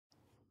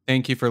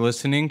Thank you for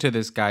listening to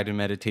this guided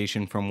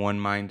meditation from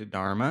One Mind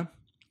Dharma.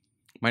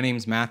 My name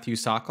is Matthew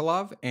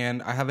Sokolov,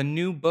 and I have a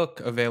new book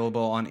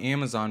available on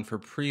Amazon for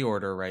pre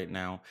order right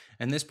now.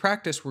 And this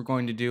practice we're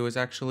going to do is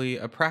actually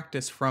a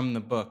practice from the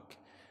book.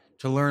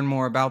 To learn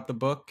more about the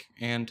book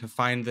and to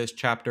find this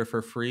chapter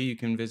for free, you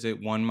can visit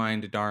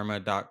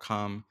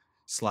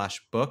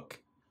oneminddharma.com/book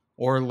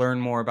or learn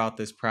more about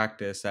this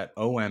practice at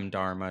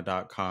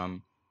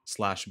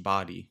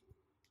omdharma.com/body.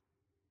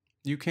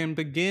 You can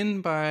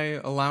begin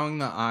by allowing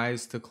the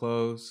eyes to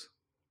close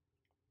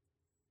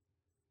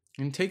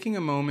and taking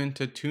a moment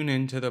to tune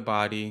into the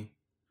body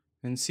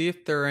and see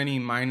if there are any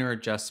minor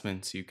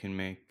adjustments you can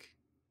make.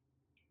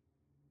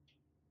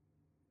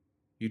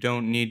 You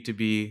don't need to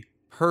be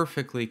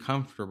perfectly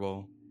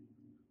comfortable,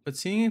 but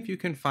seeing if you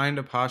can find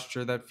a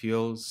posture that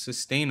feels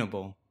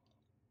sustainable,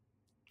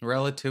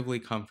 relatively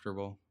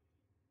comfortable.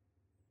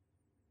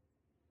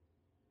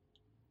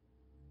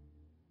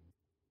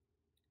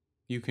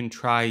 You can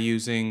try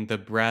using the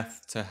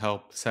breath to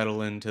help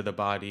settle into the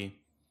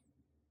body.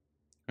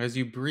 As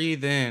you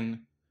breathe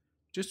in,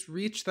 just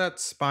reach that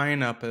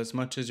spine up as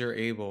much as you're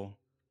able,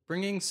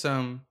 bringing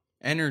some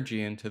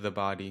energy into the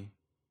body,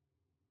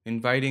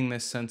 inviting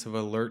this sense of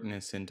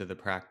alertness into the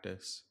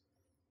practice.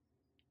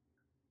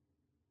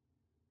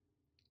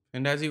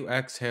 And as you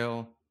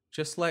exhale,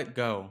 just let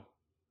go.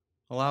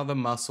 Allow the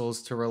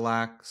muscles to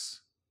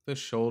relax, the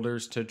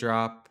shoulders to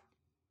drop.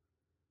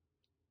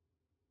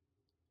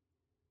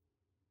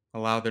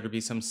 Allow there to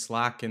be some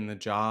slack in the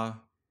jaw.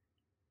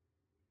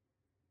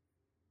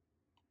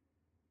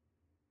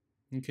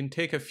 You can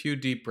take a few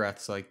deep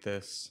breaths like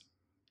this,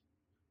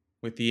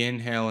 with the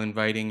inhale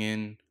inviting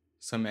in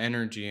some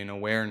energy and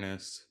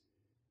awareness,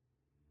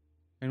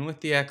 and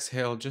with the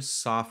exhale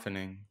just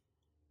softening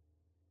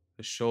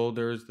the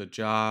shoulders, the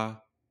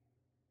jaw,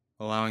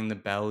 allowing the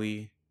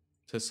belly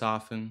to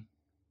soften.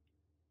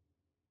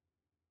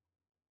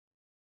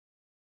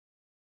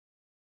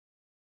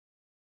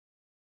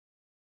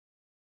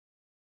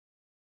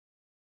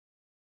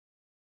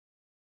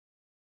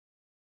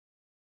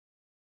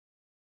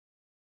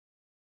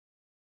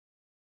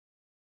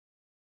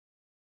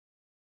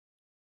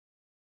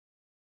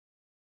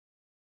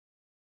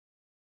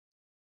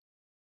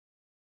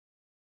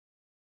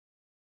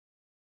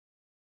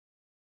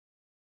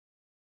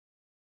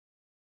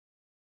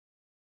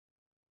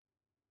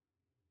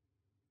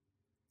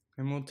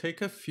 And we'll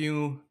take a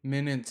few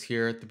minutes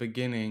here at the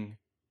beginning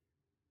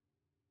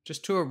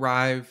just to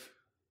arrive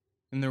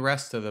in the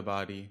rest of the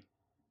body.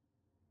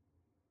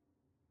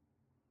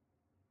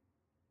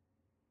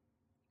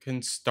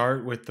 Can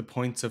start with the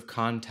points of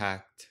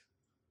contact,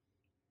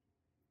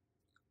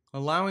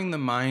 allowing the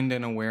mind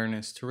and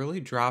awareness to really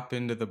drop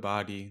into the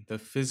body, the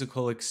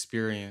physical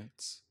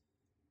experience,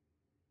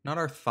 not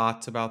our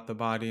thoughts about the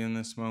body in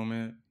this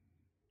moment,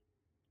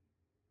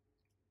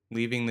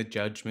 leaving the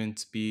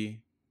judgments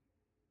be,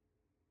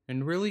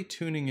 and really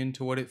tuning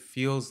into what it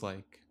feels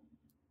like.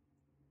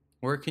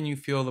 Where can you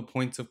feel the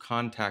points of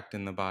contact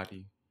in the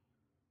body?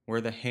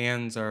 Where the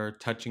hands are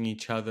touching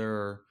each other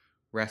or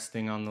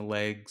resting on the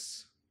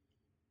legs,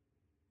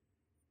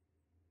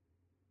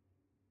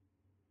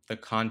 the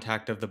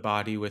contact of the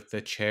body with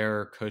the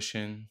chair or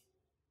cushion,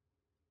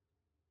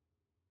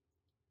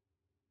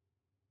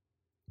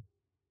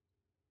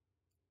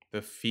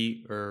 the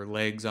feet or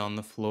legs on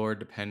the floor,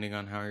 depending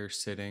on how you're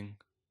sitting.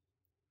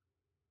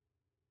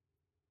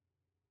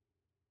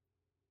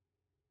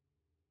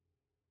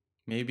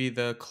 Maybe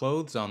the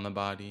clothes on the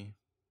body.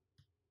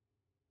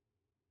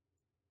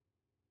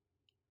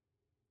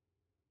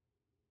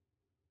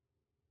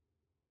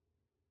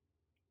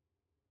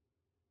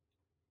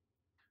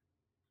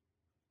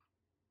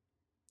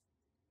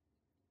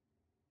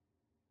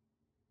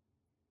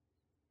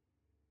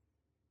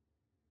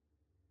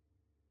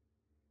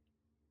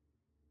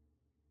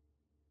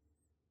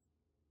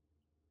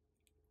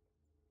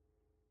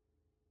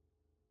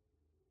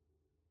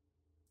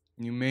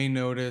 You may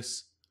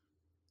notice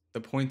the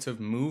points of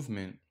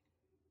movement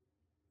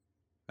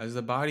as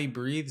the body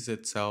breathes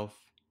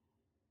itself.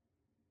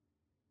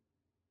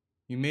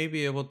 You may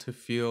be able to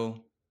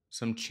feel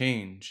some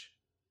change,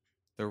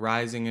 the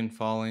rising and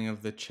falling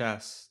of the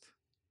chest,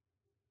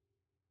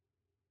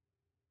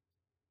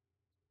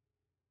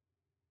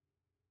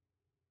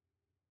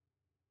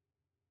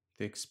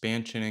 the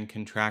expansion and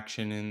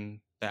contraction in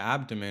the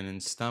abdomen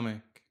and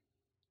stomach,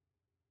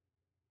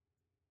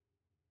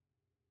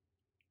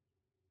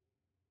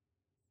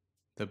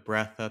 the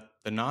breath at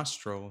the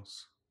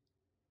nostrils,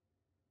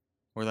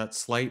 or that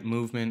slight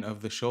movement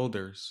of the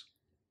shoulders.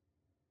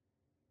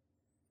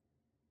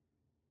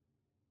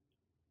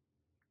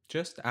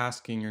 Just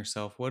asking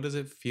yourself, what does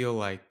it feel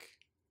like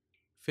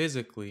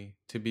physically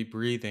to be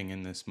breathing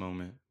in this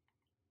moment?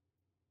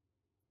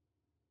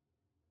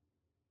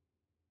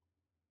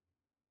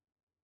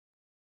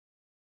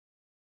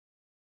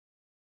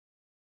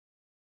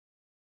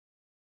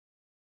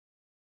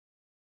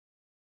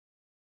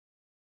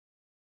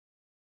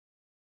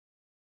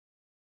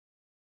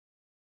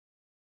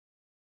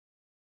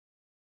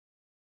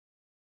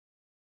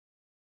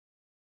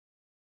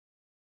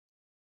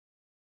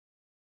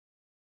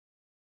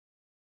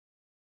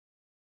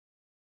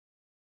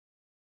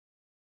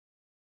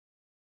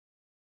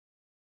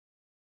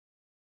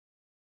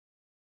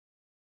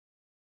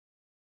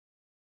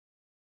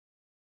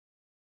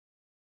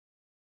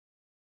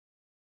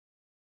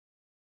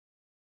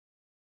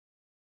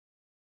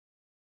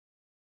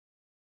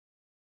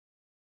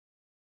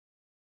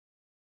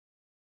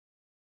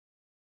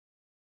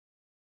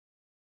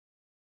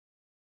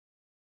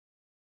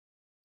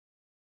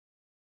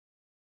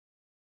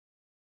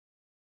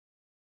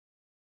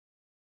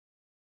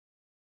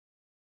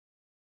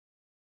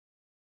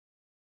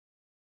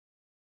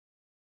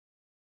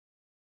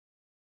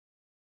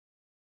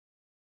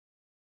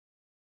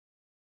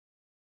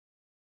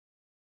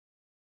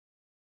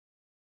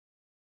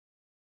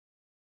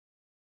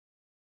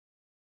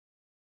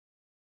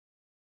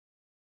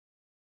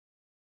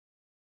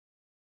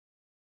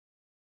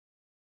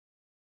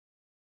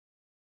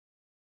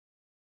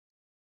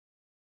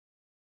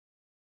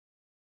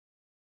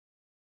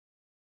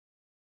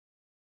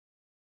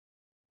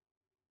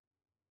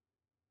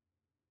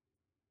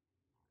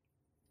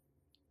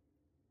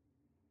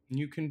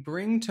 You can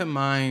bring to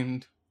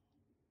mind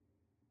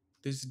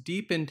this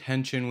deep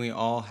intention we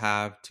all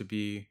have to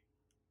be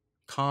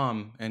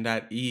calm and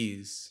at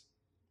ease,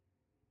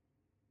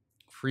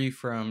 free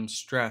from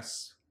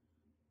stress.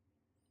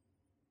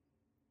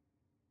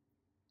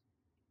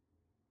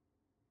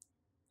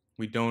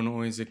 We don't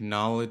always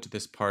acknowledge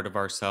this part of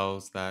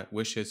ourselves that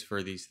wishes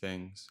for these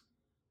things,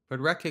 but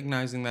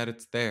recognizing that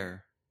it's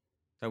there,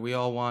 that we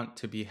all want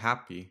to be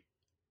happy.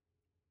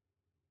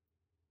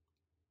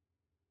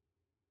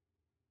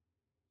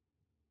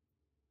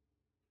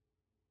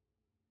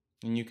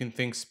 And you can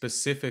think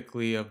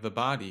specifically of the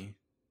body.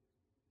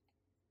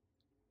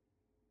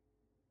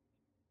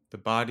 The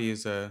body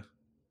is a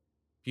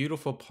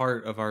beautiful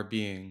part of our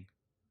being.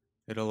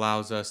 It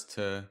allows us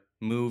to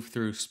move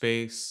through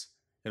space,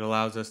 it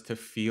allows us to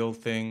feel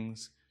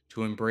things,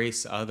 to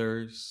embrace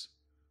others,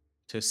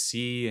 to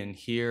see and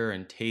hear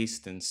and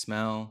taste and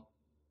smell.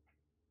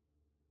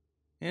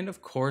 And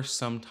of course,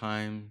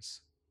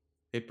 sometimes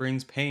it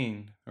brings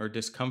pain or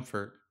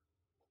discomfort.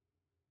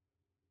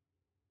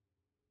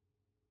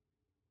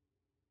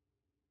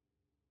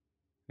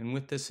 And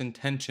with this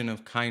intention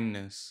of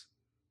kindness,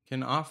 you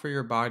can offer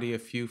your body a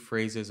few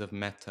phrases of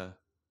metta,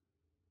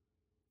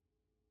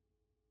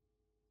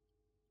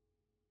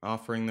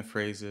 offering the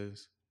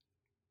phrases,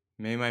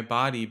 may my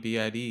body be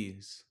at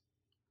ease.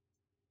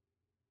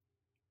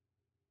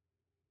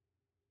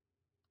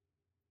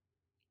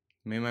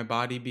 May my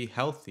body be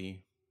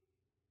healthy.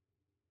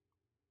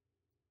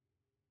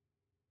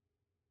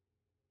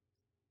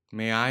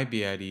 May I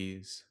be at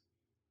ease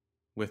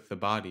with the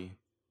body.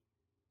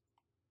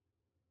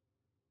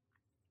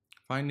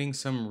 Finding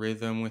some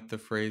rhythm with the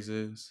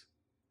phrases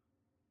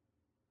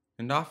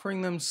and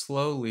offering them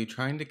slowly,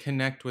 trying to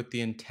connect with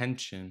the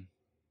intention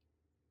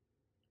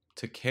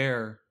to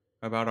care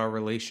about our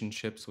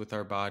relationships with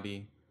our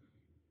body,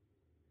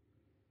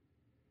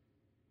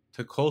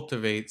 to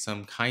cultivate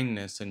some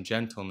kindness and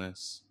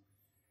gentleness.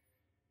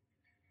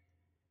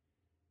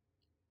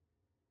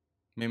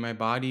 May my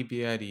body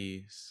be at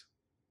ease.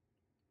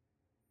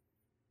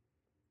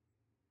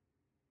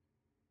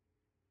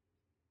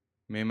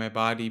 May my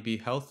body be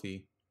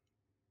healthy.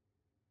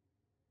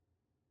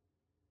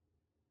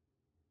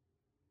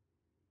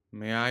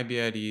 May I be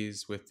at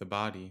ease with the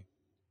body.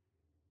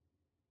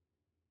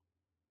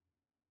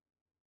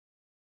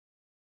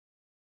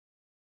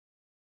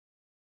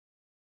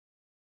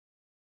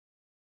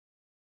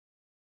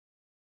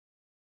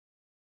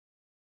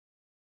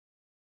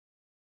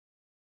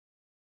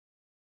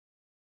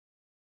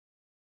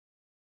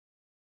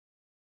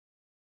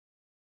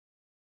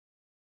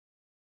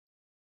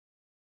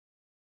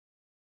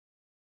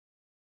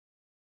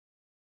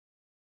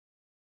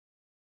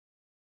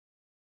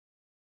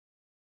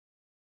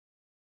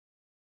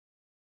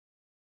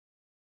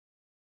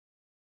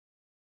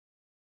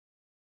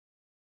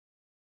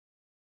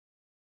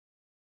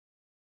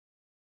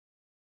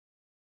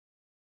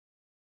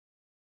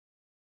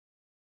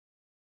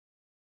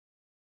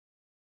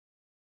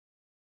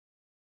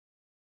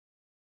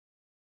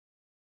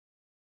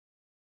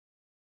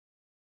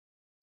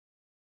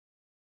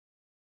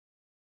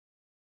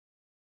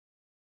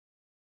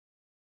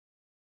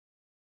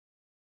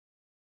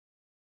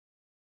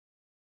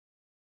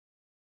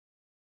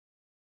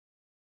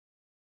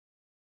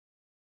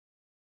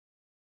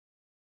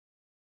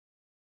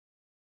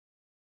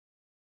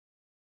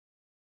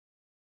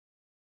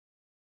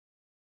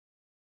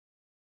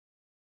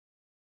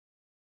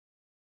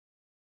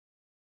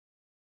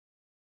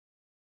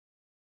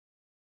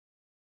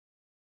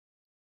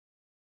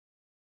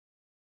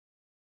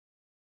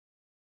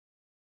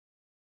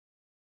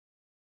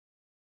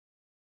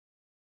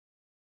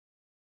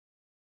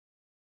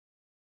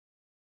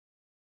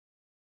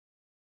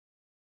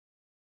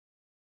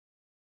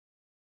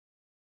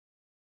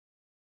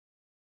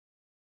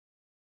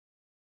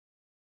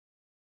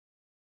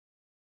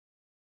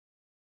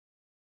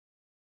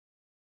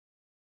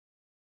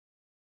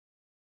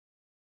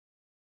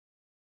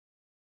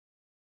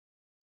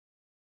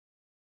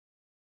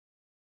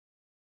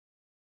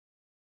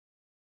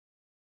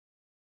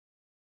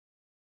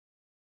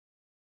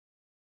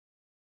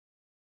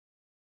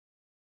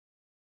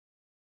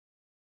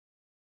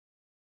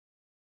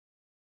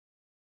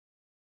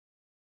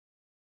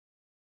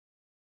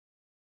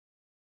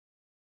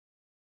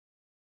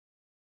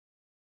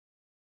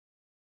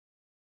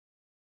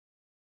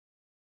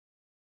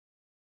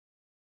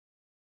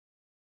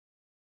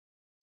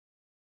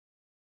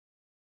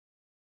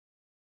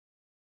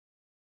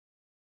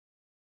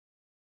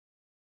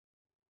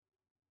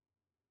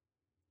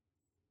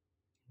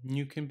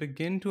 You can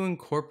begin to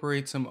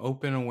incorporate some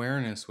open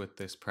awareness with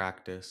this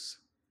practice.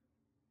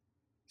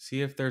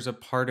 See if there's a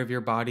part of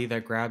your body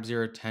that grabs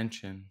your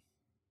attention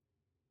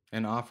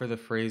and offer the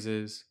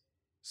phrases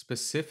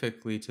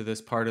specifically to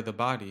this part of the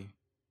body.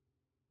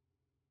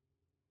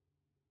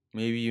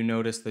 Maybe you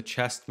notice the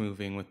chest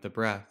moving with the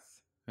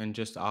breath and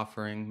just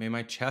offering, may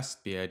my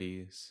chest be at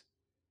ease.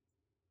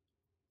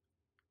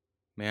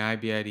 May I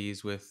be at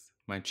ease with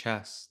my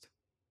chest.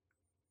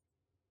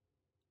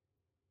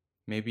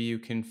 Maybe you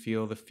can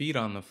feel the feet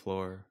on the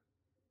floor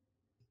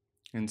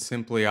And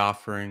simply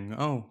offering,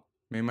 oh,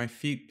 may my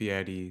feet be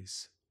at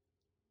ease.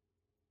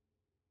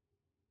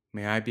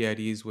 May I be at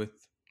ease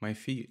with my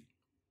feet.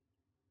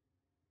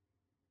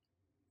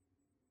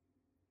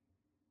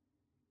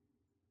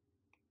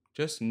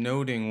 Just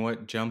noting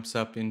what jumps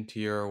up into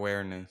your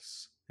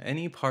awareness,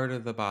 any part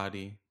of the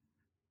body,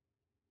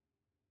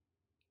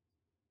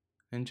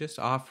 and just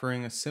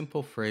offering a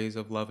simple phrase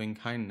of loving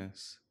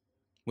kindness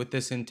with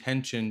this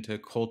intention to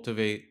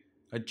cultivate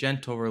a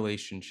gentle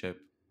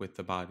relationship with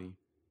the body.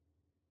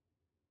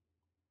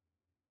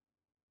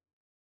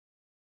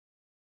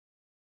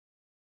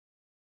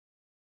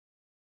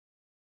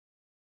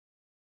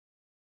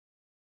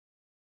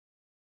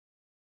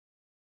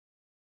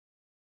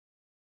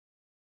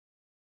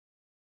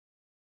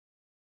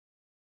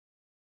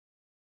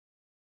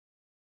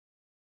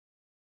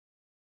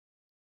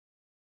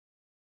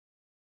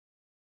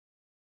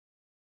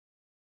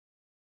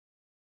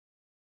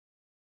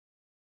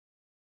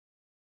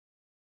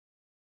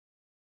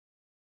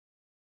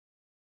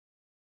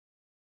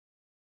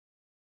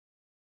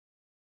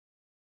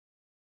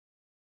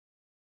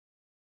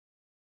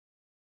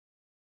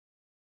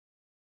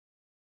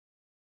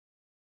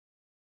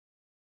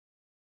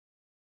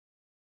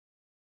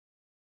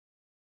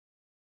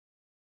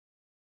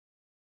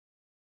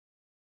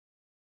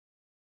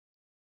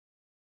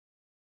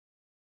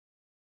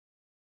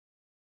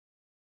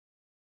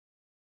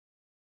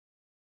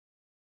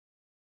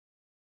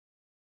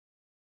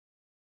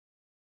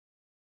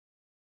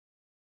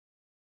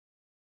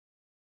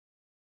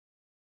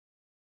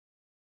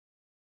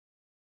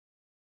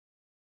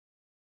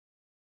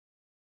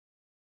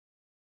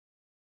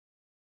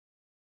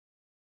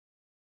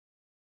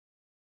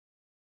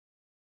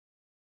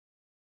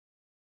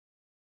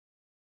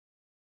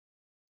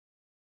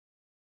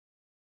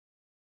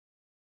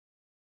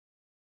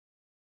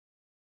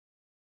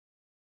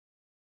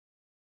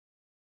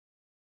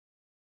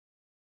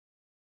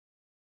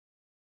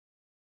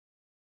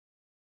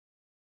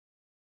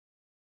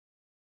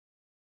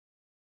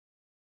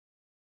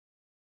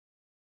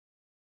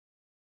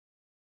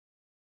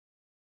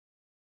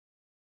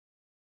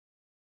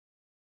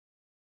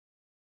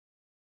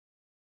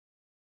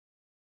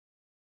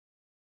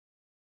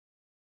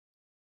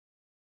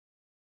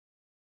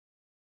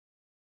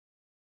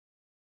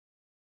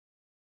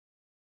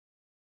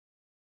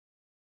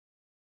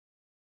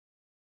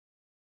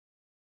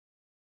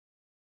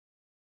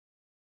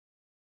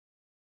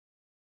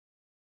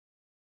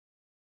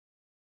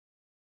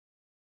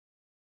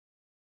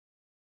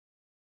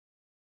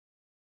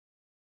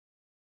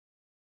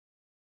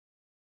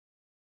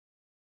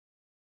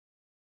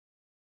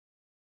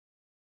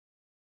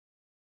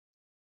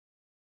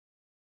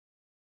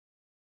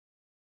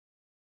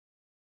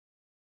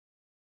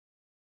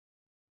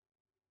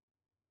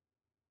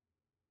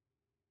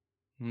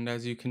 And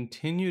as you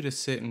continue to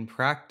sit and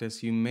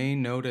practice, you may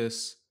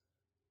notice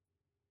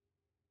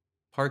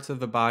parts of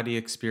the body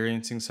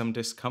experiencing some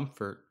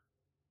discomfort,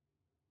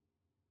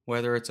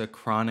 whether it's a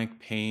chronic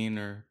pain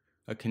or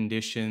a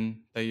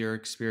condition that you're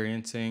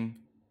experiencing.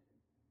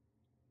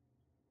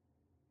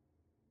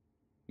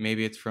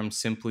 Maybe it's from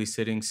simply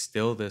sitting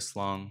still this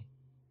long,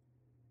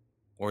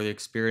 or the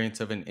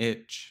experience of an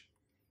itch.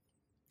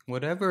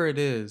 Whatever it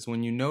is,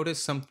 when you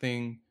notice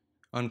something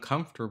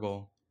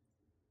uncomfortable,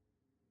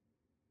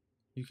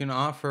 you can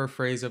offer a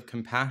phrase of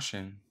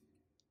compassion,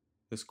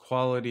 this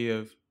quality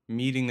of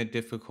meeting the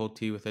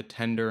difficulty with a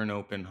tender and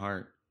open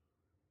heart.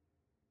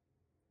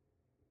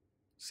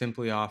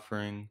 Simply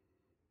offering,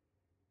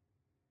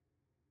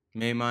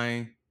 may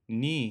my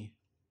knee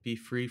be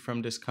free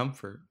from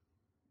discomfort.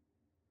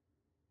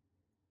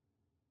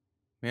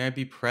 May I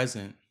be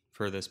present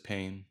for this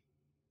pain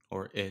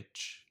or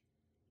itch.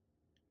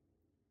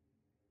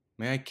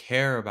 May I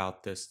care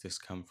about this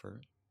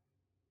discomfort.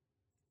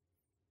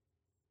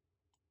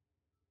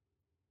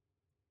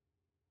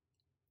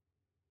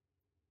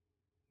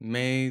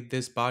 May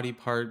this body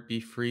part be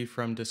free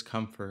from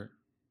discomfort.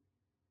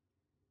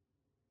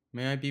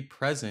 May I be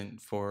present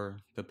for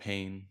the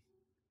pain.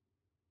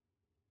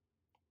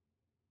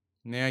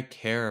 May I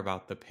care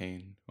about the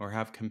pain or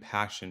have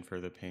compassion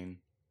for the pain.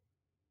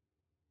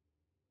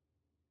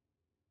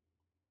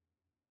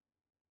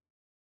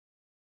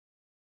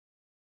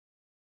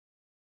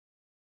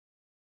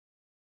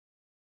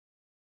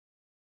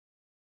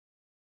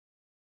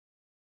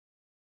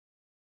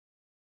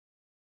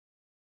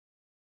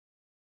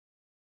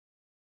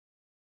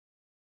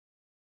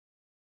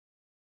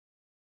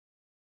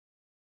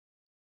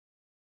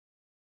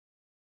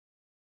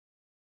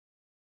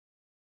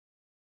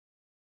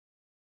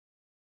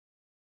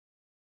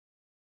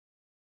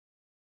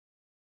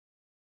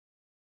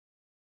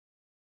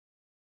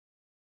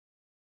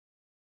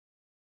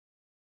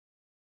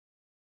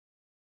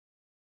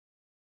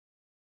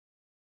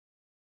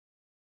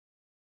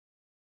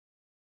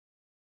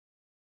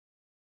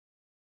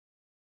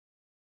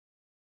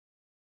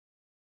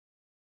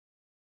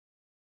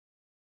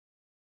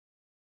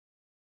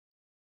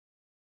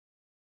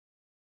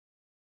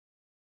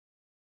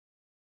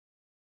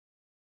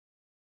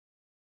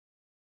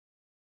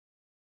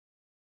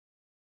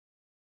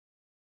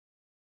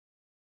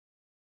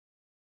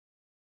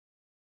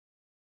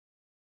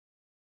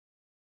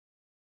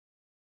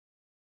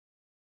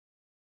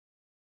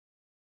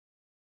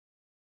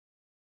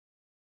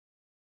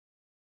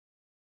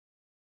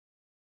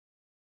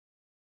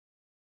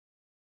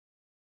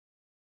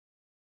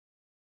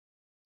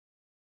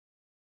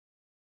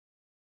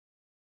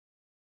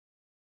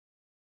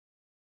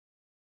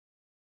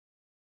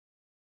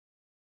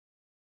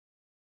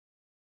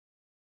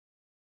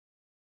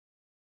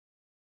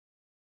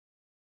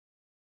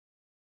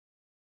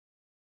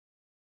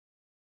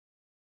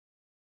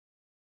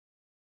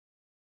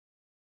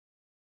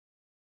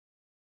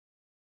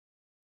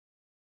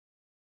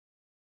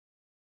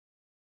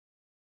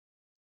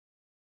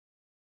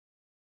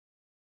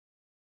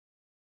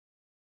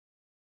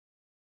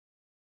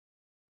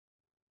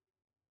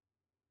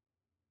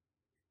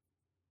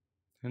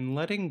 And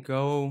letting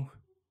go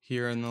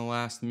here in the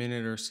last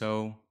minute or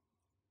so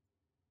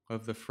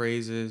of the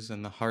phrases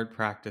and the hard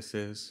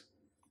practices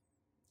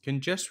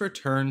can just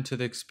return to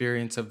the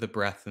experience of the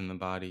breath in the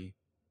body.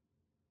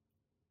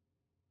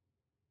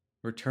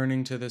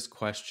 Returning to this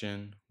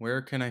question,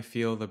 where can I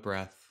feel the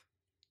breath?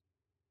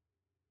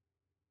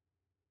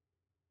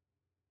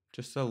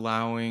 Just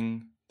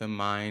allowing the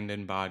mind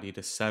and body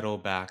to settle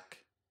back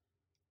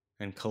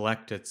and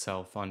collect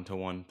itself onto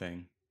one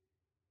thing.